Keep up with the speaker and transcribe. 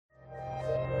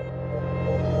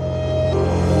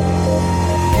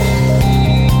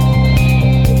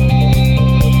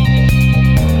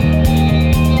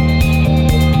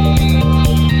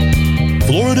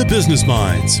Business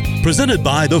Minds, presented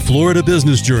by the Florida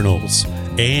Business Journals,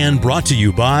 and brought to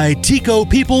you by Tico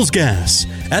Peoples Gas,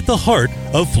 at the heart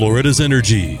of Florida's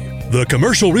energy. The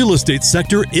commercial real estate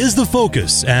sector is the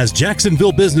focus as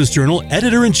Jacksonville Business Journal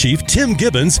Editor-in-Chief Tim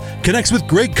Gibbons connects with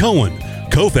Greg Cohen,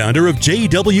 co-founder of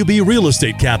JWB Real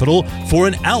Estate Capital, for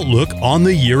an outlook on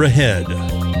the year ahead.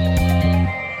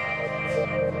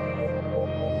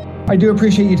 I do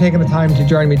appreciate you taking the time to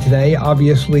join me today.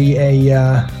 Obviously,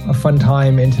 a fun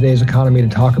time in today's economy to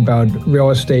talk about real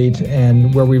estate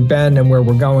and where we've been and where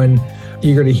we're going.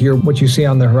 Eager to hear what you see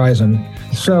on the horizon.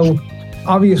 So,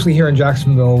 obviously, here in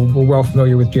Jacksonville, we're well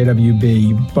familiar with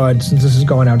JWB, but since this is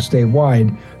going out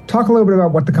statewide, talk a little bit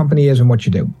about what the company is and what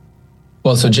you do.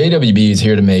 Well, so JWB is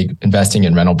here to make investing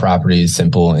in rental properties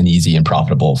simple and easy and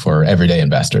profitable for everyday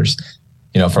investors.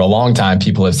 For a long time,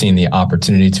 people have seen the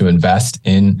opportunity to invest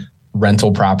in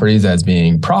rental properties as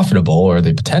being profitable or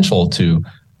the potential to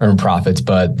earn profits,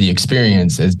 but the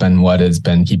experience has been what has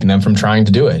been keeping them from trying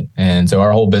to do it. And so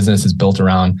our whole business is built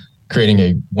around creating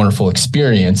a wonderful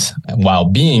experience while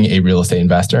being a real estate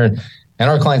investor. And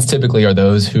our clients typically are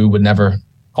those who would never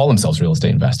call themselves real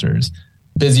estate investors.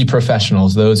 Busy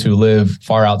professionals, those who live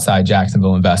far outside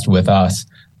Jacksonville, invest with us.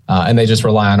 And they just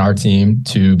rely on our team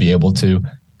to be able to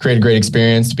create a great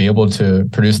experience, to be able to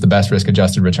produce the best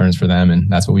risk-adjusted returns for them. And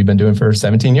that's what we've been doing for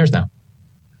 17 years now.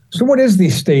 So what is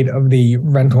the state of the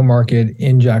rental market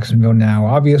in Jacksonville now?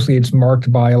 Obviously, it's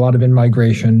marked by a lot of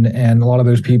in-migration, and a lot of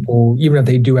those people, even if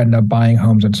they do end up buying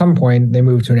homes at some point, they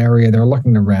move to an area they're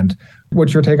looking to rent.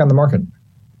 What's your take on the market?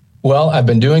 Well, I've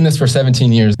been doing this for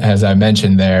 17 years, as I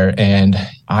mentioned there, and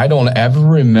I don't ever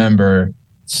remember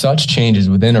such changes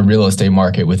within a real estate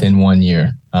market within 1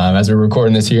 year. As we're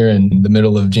recording this here in the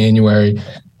middle of January,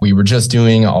 we were just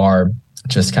doing our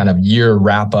kind of year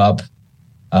wrap-up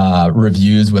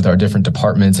reviews with our different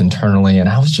departments internally. And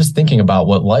I was just thinking about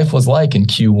what life was like in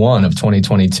Q1 of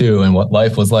 2022 and what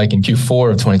life was like in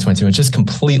Q4 of 2022. It's just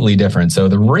completely different. So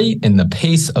the rate and the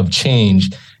pace of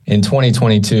change in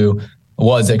 2022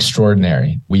 was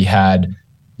extraordinary. We had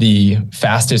the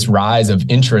fastest rise of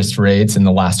interest rates in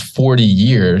the last 40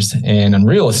 years. And in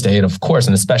real estate, of course,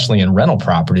 and especially in rental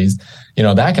properties,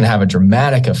 that can have a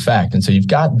dramatic effect. And so you've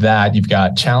got that, you've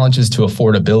got challenges to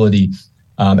affordability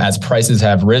as prices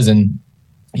have risen,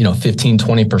 15,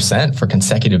 20% for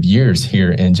consecutive years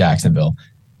here in Jacksonville.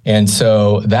 And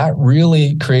so that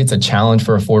really creates a challenge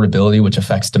for affordability, which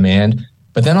affects demand.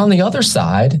 But then on the other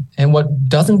side, and what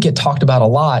doesn't get talked about a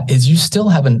lot, is you still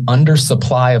have an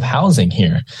undersupply of housing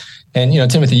here. And,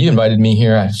 Timothy, you invited me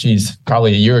here,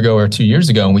 probably a year ago or 2 years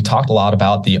ago, and we talked a lot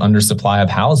about the undersupply of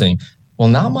housing. Well,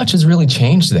 not much has really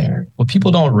changed there. What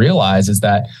people don't realize is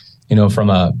that, from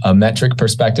a metric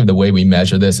perspective, the way we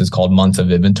measure this is called months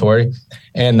of inventory.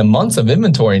 And the months of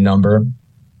inventory number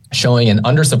showing an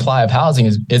undersupply of housing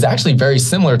is actually very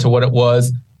similar to what it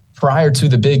was prior to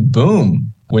the big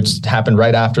boom, which happened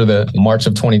right after the March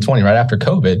of 2020, right after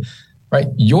COVID, right?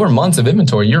 Your months of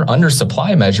inventory, your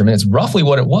undersupply measurement is roughly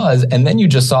what it was. And then you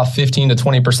just saw 15 to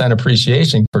 20%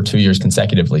 appreciation for 2 years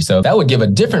consecutively. So that would give a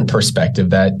different perspective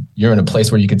that you're in a place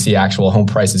where you could see actual home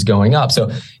prices going up. So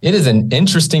it is an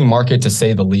interesting market to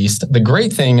say the least. The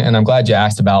great thing, and I'm glad you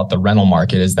asked about the rental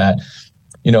market, is that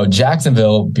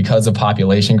Jacksonville, because of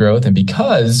population growth and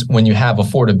because when you have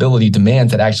affordability demands,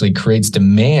 that actually creates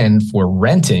demand for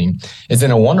renting, is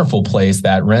in a wonderful place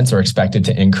that rents are expected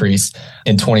to increase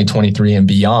in 2023 and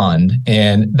beyond.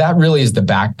 And that really is the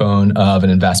backbone of an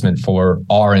investment for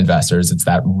our investors. It's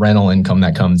that rental income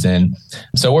that comes in.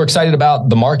 So we're excited about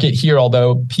the market here,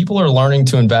 although people are learning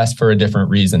to invest for a different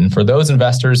reason. For those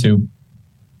investors who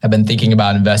have been thinking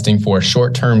about investing for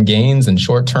short-term gains and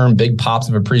short-term big pops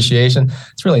of appreciation,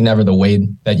 it's really never the way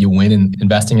that you win in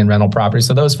investing in rental property.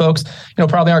 So those folks,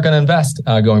 probably aren't going to invest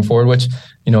going forward, which,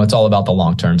 it's all about the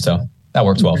long term. So that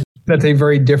works well. That's a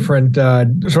very different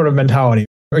sort of mentality.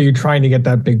 Are you trying to get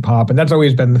that big pop? And that's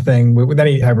always been the thing with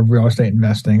any type of real estate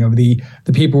investing, of the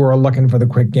people who are looking for the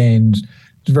quick gains.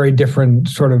 It's a very different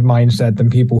sort of mindset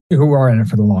than people who are in it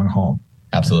for the long haul.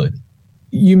 Absolutely.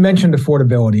 You mentioned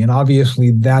affordability, and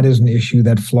obviously that is an issue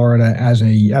that Florida as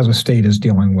a state is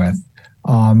dealing with.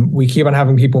 We keep on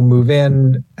having people move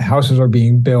in, houses are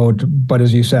being built, but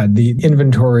as you said, the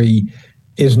inventory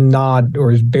is not,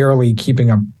 or is barely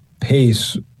keeping up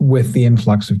pace with the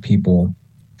influx of people.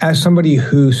 As somebody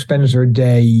who spends their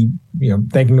day,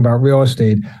 thinking about real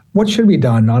estate, what should be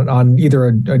done on either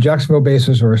a Jacksonville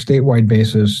basis or a statewide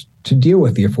basis to deal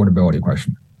with the affordability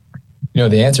question?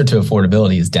 The answer to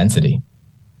affordability is density.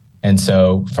 And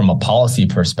so from a policy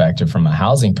perspective, from a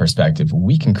housing perspective,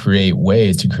 we can create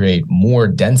ways to create more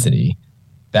density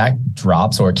that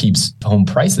drops or keeps home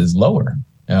prices lower.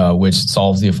 which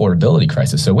solves the affordability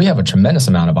crisis. So we have a tremendous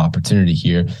amount of opportunity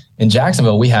here. In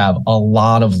Jacksonville, we have a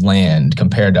lot of land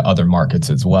compared to other markets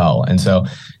as well. And so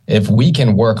if we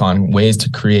can work on ways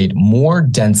to create more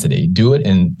density, do it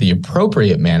in the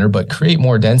appropriate manner, but create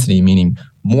more density, meaning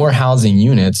more housing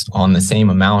units on the same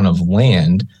amount of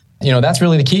land, that's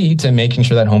really the key to making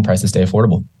sure that home prices stay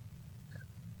affordable.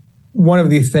 One of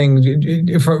the things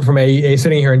from a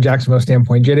sitting here in Jacksonville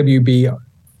standpoint, JWB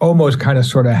almost kind of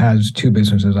sort of has two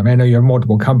businesses. I mean, I know you have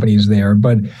multiple companies there,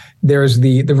 but there's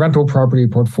the rental property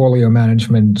portfolio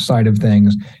management side of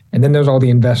things. And then there's all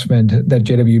the investment that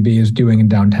JWB is doing in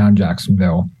downtown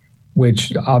Jacksonville,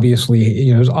 which obviously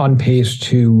is on pace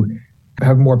to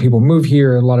have more people move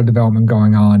here, a lot of development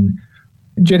going on.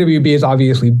 JWB is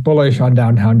obviously bullish on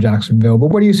downtown Jacksonville, but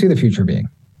what do you see the future being?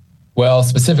 Well,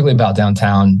 specifically about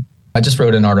downtown, I just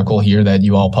wrote an article here that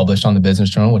you all published on the Business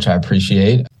Journal, which I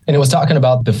appreciate. And it was talking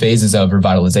about the phases of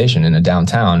revitalization in a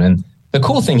downtown. And the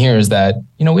cool thing here is that,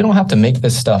 we don't have to make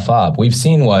this stuff up. We've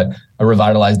seen what a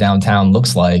revitalized downtown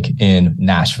looks like in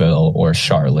Nashville or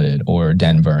Charlotte or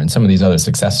Denver and some of these other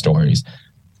success stories.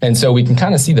 And so we can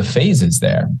kind of see the phases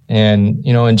there. And,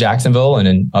 in Jacksonville and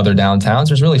in other downtowns,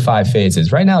 there's really 5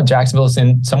 phases. Right now, Jacksonville is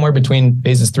in somewhere between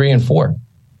phases 3 and 4.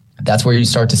 That's where you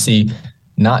start to see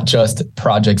not just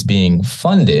projects being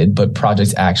funded, but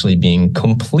projects actually being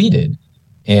completed.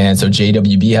 And so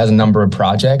JWB has a number of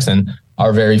projects, and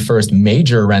our very first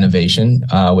major renovation,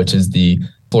 which is the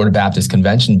Florida Baptist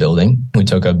Convention building. We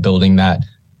took a building that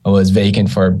was vacant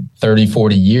for 30,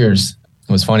 40 years.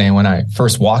 It was funny, when I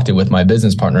first walked it with my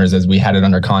business partners as we had it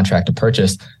under contract to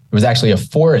purchase, there was actually a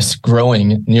forest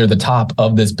growing near the top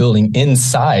of this building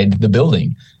inside the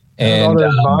building. And all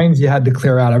those vines you had to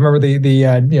clear out. I remember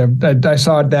I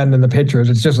saw it then in the pictures.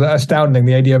 It's just astounding,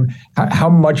 the idea of how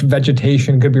much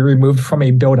vegetation could be removed from a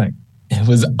building. It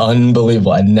was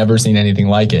unbelievable. I'd never seen anything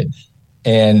like it.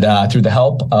 And through the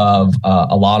help of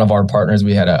a lot of our partners,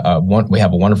 we have a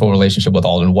wonderful relationship with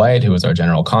Alden White, who is our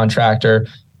general contractor.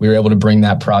 We were able to bring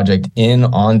that project in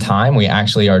on time. We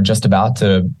actually are just about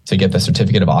to get the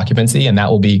certificate of occupancy, and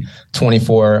that will be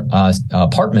 24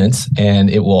 apartments, and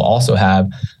it will also have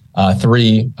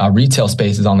 3 retail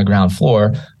spaces on the ground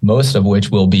floor, most of which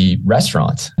will be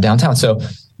restaurants downtown. So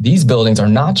these buildings are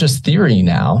not just theory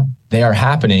now, they are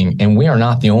happening, and we are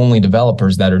not the only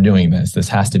developers that are doing this. This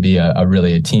has to be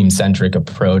a team-centric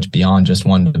approach beyond just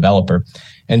one developer.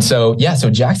 And so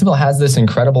Jacksonville has this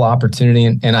incredible opportunity.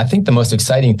 And I think the most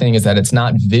exciting thing is that it's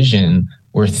not vision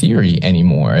or theory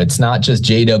anymore. It's not just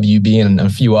JWB and a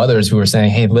few others who are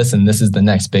saying, hey, listen, this is the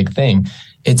next big thing.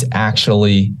 It's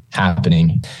actually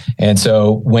happening. And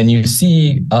so when you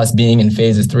see us being in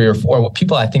phases 3 or 4, what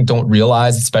people I think don't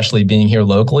realize, especially being here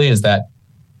locally, is that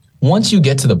once you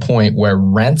get to the point where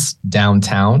rents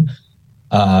downtown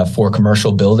for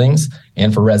commercial buildings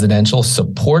and for residential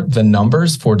support the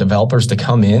numbers for developers to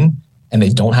come in, and they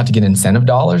don't have to get incentive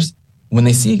dollars, when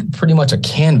they see pretty much a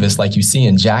canvas like you see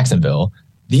in Jacksonville,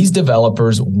 these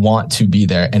developers want to be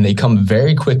there, and they come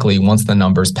very quickly once the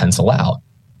numbers pencil out.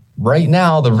 Right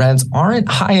now, the rents aren't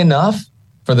high enough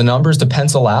for the numbers to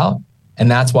pencil out, and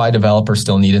that's why developers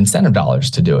still need incentive dollars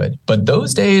to do it. But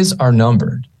those days are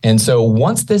numbered. And so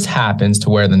once this happens to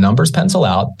where the numbers pencil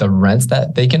out, the rents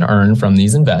that they can earn from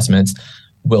these investments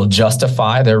will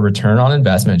justify their return on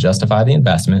investment, justify the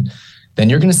investment, then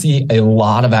you're going to see a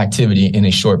lot of activity in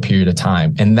a short period of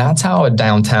time. And that's how a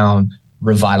downtown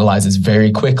revitalizes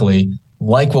very quickly,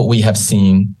 like what we have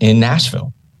seen in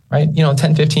Nashville, right?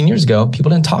 10, 15 years ago,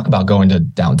 people didn't talk about going to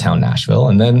downtown Nashville.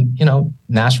 And then,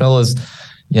 Nashville is,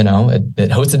 it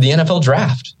hosted the NFL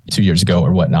draft 2 years ago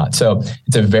or whatnot. So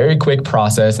it's a very quick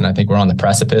process, and I think we're on the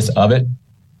precipice of it.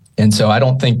 And so I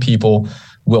don't think people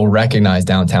will recognize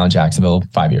downtown Jacksonville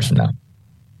 5 years from now.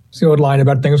 It's the old line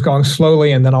about things going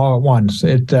slowly and then all at once.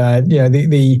 I've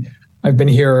been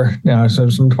here, so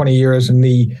some 20 years, and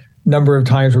the number of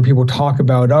times where people talk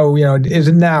about, is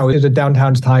it now? Is it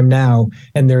downtown's time now?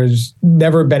 And there's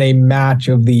never been a match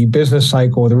of the business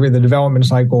cycle, the development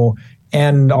cycle,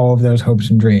 and all of those hopes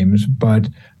and dreams. But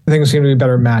things seem to be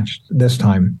better matched this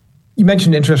time. You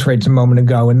mentioned interest rates a moment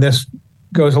ago, and this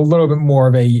goes a little bit more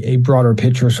of a broader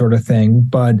picture sort of thing.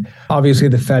 But obviously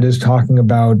the Fed is talking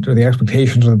about, or the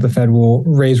expectations that the Fed will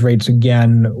raise rates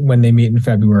again when they meet in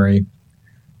February.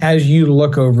 As you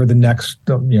look over the next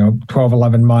 12,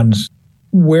 11 months,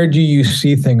 where do you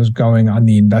see things going on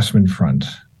the investment front?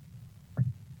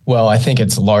 Well, I think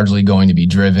it's largely going to be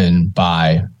driven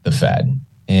by the Fed.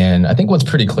 And I think what's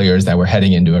pretty clear is that we're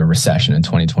heading into a recession in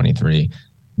 2023.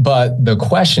 But the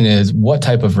question is, what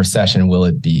type of recession will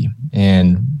it be?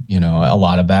 And, a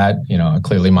lot of that,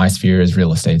 clearly my sphere is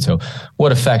real estate. So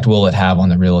what effect will it have on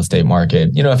the real estate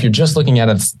market? If you're just looking at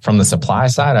it from the supply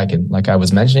side, like I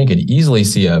was mentioning, could easily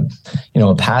see a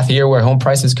path here where home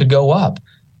prices could go up.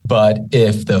 But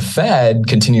if the Fed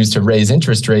continues to raise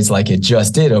interest rates like it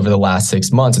just did over the last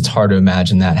 6 months, it's hard to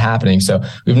imagine that happening. So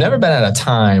we've never been at a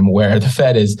time where the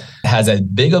Fed has as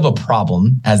big of a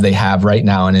problem as they have right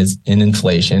now and is in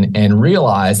inflation, and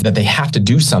realize that they have to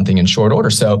do something in short order.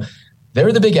 So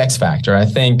they're the big X factor. I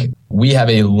think we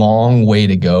have a long way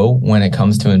to go when it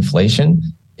comes to inflation.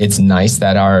 It's nice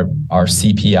that our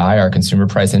CPI, our consumer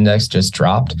price index, just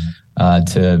dropped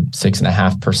to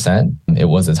 6.5%. It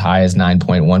was as high as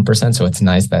 9.1%. So it's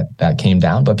nice that came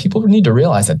down. But people need to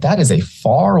realize that is a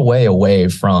far way away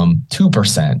from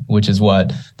 2%, which is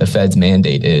what the Fed's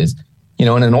mandate is.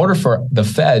 And in order for the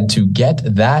Fed to get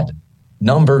that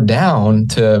number down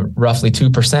to roughly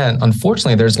 2%,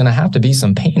 unfortunately, there's going to have to be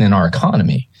some pain in our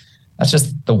economy. That's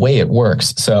just the way it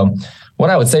works. So what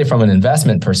I would say from an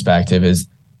investment perspective is,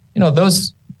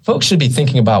 those folks should be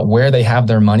thinking about where they have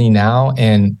their money now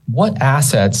and what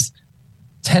assets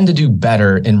tend to do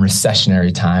better in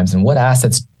recessionary times and what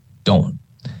assets don't.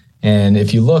 And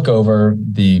if you look over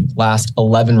the last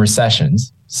 11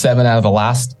 recessions, 7 out of the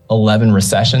last 11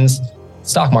 recessions,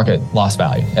 stock market lost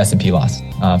value, S&P lost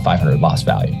 500 lost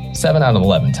value, 7 out of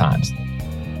 11 times.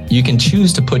 You can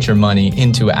choose to put your money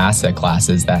into asset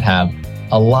classes that have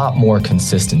a lot more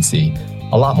consistency,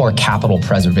 a lot more capital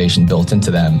preservation built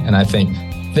into them. And I think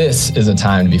this is a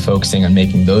time to be focusing on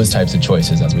making those types of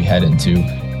choices as we head into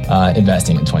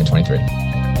investing in 2023.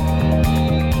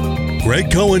 Greg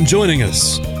Cohen joining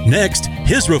us. Next,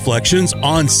 his reflections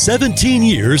on 17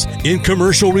 years in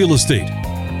commercial real estate,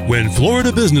 when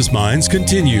Florida Business Minds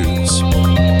continues.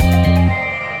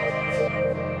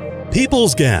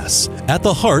 People's Gas, at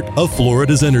the heart of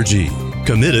Florida's energy.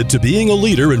 Committed to being a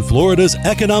leader in Florida's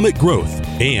economic growth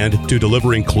and to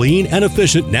delivering clean and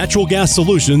efficient natural gas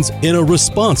solutions in a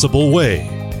responsible way.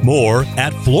 More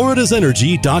at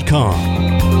floridasenergy.com.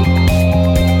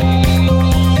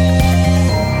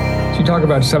 You talk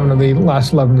about 7 of the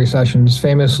last 11 recessions.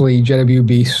 Famously,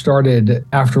 JWB started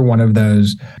after one of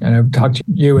those. And I've talked to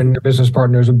you and your business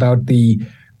partners about the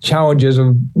challenges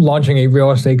of launching a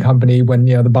real estate company when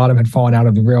the bottom had fallen out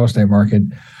of the real estate market.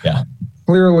 Yeah.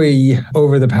 Clearly,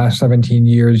 over the past 17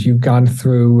 years, you've gone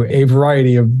through a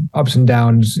variety of ups and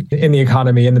downs in the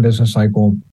economy, in the business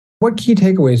cycle. What key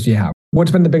takeaways do you have?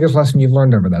 What's been the biggest lesson you've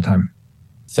learned over that time?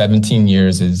 17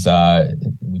 years is,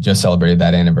 we just celebrated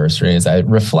that anniversary. As I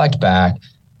reflect back,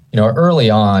 early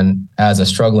on as a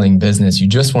struggling business, you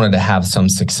just wanted to have some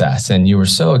success. And you were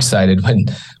so excited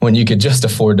when you could just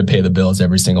afford to pay the bills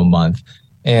every single month.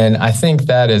 And I think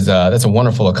that's a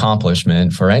wonderful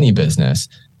accomplishment for any business.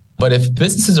 But if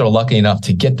businesses are lucky enough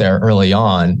to get there early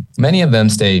on, many of them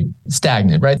stay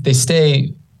stagnant, right? They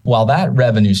stay while that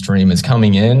revenue stream is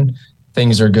coming in,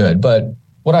 things are good. But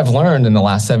what I've learned in the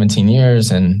last 17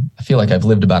 years, and I feel like I've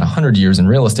lived about 100 years in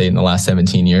real estate in the last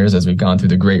 17 years as we've gone through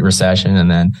the Great Recession and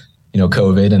then,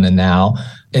 COVID and then now,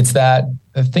 it's that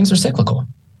things are cyclical.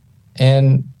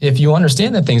 And if you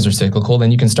understand that things are cyclical,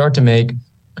 then you can start to make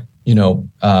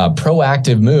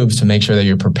proactive moves to make sure that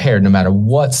you're prepared no matter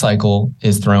what cycle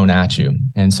is thrown at you.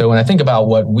 And so when I think about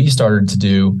what we started to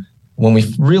do, when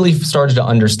we really started to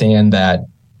understand that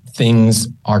things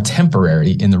are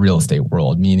temporary in the real estate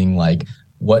world, meaning like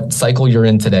what cycle you're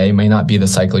in today may not be the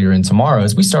cycle you're in tomorrow,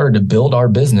 as we started to build our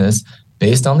business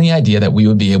based on the idea that we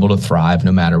would be able to thrive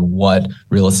no matter what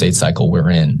real estate cycle we're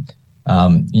in.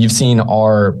 You've seen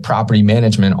our property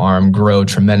management arm grow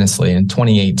tremendously. In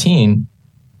 2018,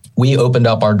 we opened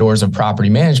up our doors of property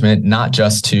management, not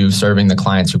just to serving the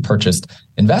clients who purchased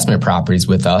investment properties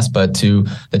with us, but to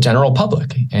the general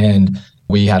public. And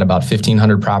we had about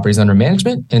 1,500 properties under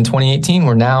management. In 2018,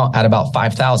 we're now at about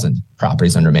 5,000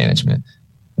 properties under management.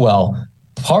 Well,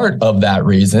 part of that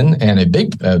reason, and a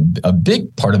big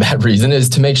part of that reason, is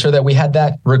to make sure that we had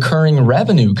that recurring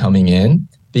revenue coming in,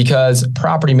 because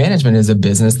property management is a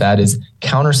business that is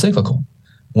counter-cyclical.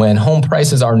 When home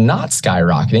prices are not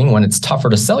skyrocketing, when it's tougher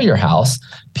to sell your house,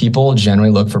 people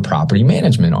generally look for property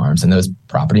management arms, and those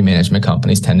property management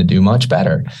companies tend to do much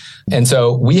better. And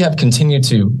so we have continued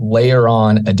to layer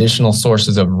on additional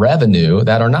sources of revenue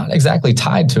that are not exactly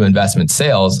tied to investment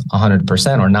sales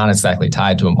 100%, or not exactly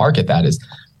tied to a market that is,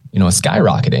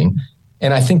 skyrocketing.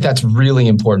 And I think that's really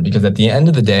important, because at the end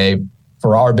of the day,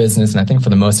 for our business, and I think for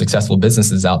the most successful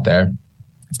businesses out there,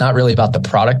 it's not really about the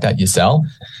product that you sell.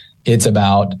 It's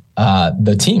about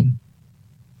the team.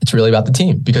 It's really about the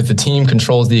team, because the team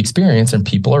controls the experience and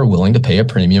people are willing to pay a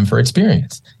premium for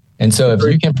experience. And so if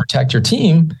you can protect your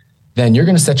team, then you're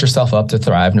going to set yourself up to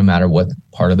thrive no matter what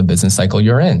part of the business cycle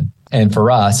you're in. And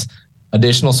for us,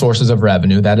 additional sources of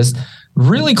revenue, that is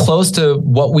really close to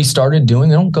what we started doing.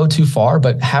 They don't go too far,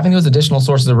 but having those additional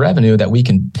sources of revenue that we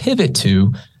can pivot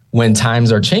to when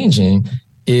times are changing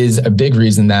is a big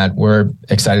reason that we're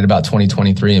excited about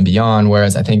 2023 and beyond,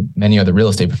 whereas I think many other real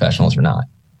estate professionals are not.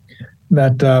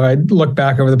 That I look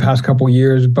back over the past couple of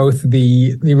years, both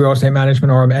the real estate management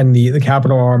arm and the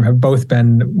capital arm have both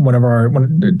been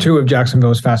two of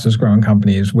Jacksonville's fastest growing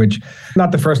companies, which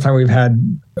not the first time we've had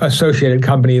associated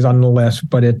companies on the list,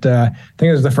 but I think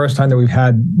it was the first time that we've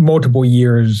had multiple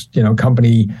years,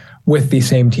 company with the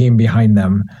same team behind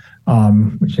them.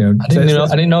 Which, I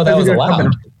didn't know that was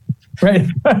allowed. Right.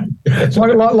 As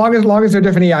long as they're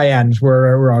different EINs,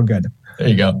 we're all good. There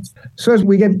you go. So as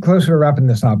we get closer to wrapping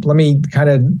this up, let me kind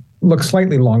of look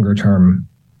slightly longer term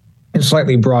and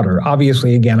slightly broader.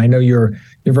 Obviously, again, I know you're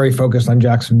very focused on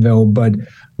Jacksonville, but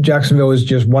Jacksonville is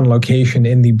just one location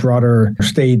in the broader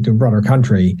state, the broader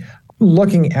country.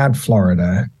 Looking at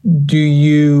Florida, do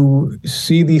you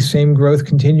see the same growth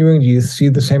continuing? Do you see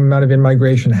the same amount of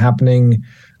in-migration happening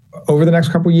over the next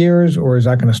couple of years, or is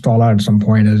that going to stall out at some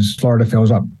point as Florida fills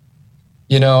up?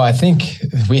 I think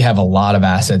we have a lot of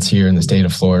assets here in the state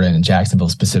of Florida and in Jacksonville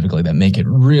specifically that make it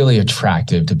really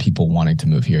attractive to people wanting to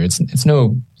move here. It's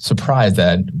no surprise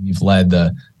that we've led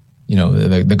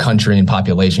the country in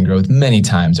population growth many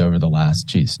times over the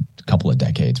last, couple of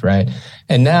decades, right?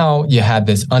 And now you had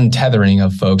this untethering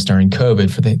of folks during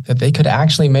COVID that they could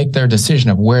actually make their decision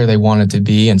of where they wanted to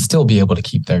be and still be able to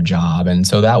keep their job. And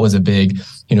so that was a big,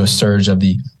 surge of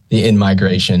the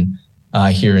in-migration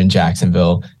here in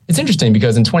Jacksonville. It's interesting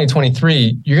because in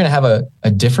 2023, you're going to have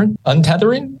a different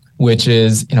untethering, which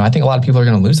is, I think a lot of people are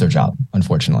going to lose their job,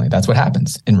 unfortunately. That's what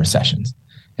happens in recessions.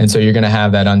 And so you're going to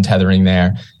have that untethering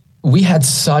there. We had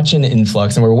such an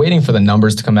influx and we're waiting for the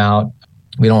numbers to come out.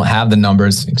 We don't have the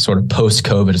numbers sort of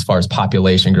post-COVID as far as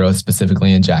population growth,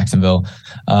 specifically in Jacksonville,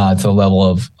 to the level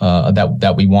of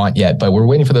that we want yet, but we're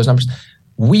waiting for those numbers.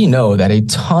 We know that a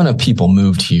ton of people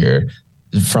moved here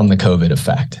from the COVID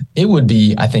effect. It would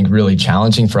be, I think, really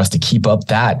challenging for us to keep up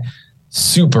that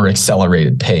super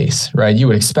accelerated pace, right? You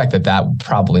would expect that would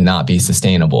probably not be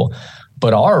sustainable.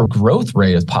 But our growth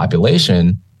rate of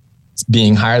population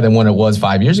being higher than when it was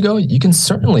 5 years ago, you can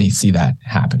certainly see that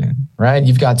happening, right?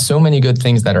 You've got so many good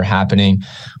things that are happening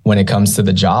when it comes to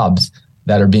the jobs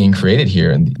that are being created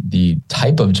here and the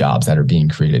type of jobs that are being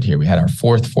created here. We had our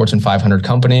 4th Fortune 500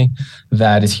 company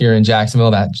that is here in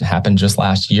Jacksonville. That happened just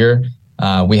last year.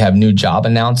 We have new job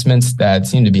announcements that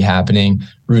seem to be happening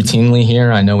routinely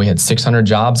here. I know we had 600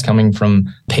 jobs coming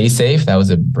from PaySafe. That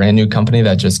was a brand new company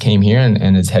that just came here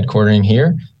and is headquartering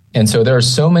here. And so there are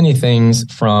so many things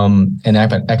from an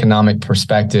economic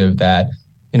perspective that,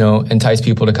 entice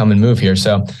people to come and move here.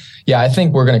 So yeah, I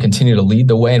think we're going to continue to lead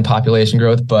the way in population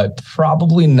growth, but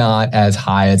probably not as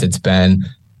high as it's been,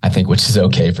 I think, which is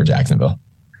okay for Jacksonville.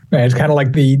 Right. It's kind of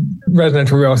like the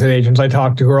residential real estate agents I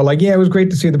talk to who are like, yeah, it was great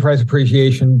to see the price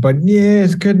appreciation, but yeah,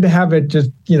 it's good to have it just,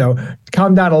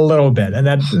 calm down a little bit. And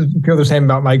that feel the same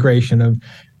about migration of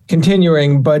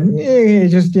continuing, but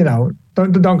just,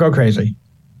 don't go crazy.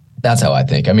 That's how I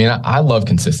think. I mean, I love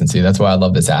consistency. That's why I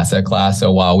love this asset class.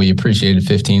 So while we appreciated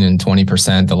 15 and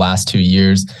 20% the last 2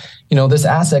 years, this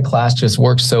asset class just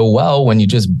works so well when you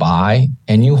just buy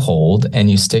and you hold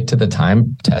and you stick to the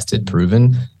time-tested,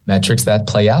 proven metrics that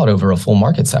play out over a full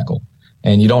market cycle.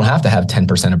 And you don't have to have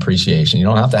 10% appreciation. You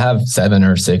don't have to have 7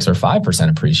 or 6 or 5%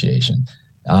 appreciation.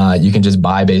 You can just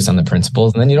buy based on the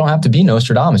principles, and then you don't have to be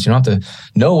Nostradamus. You don't have to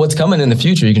know what's coming in the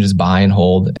future. You can just buy and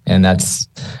hold. And I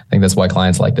think that's why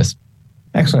clients like this.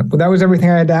 Excellent. Well, that was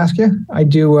everything I had to ask you. I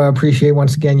do appreciate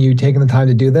once again you taking the time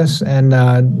to do this, and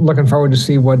looking forward to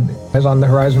see what is on the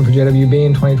horizon for JWB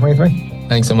in 2023.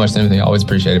 Thanks so much, Timothy. Always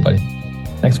appreciate it, buddy.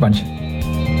 Thanks a bunch.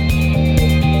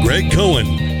 Greg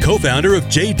Cohen, co-founder of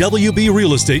JWB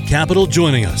Real Estate Capital,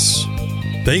 joining us.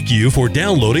 Thank you for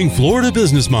downloading Florida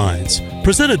Business Minds,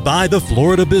 presented by the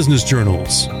Florida Business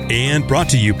Journals and brought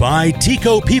to you by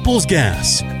TECO Peoples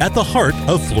Gas, at the heart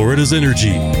of Florida's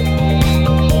energy.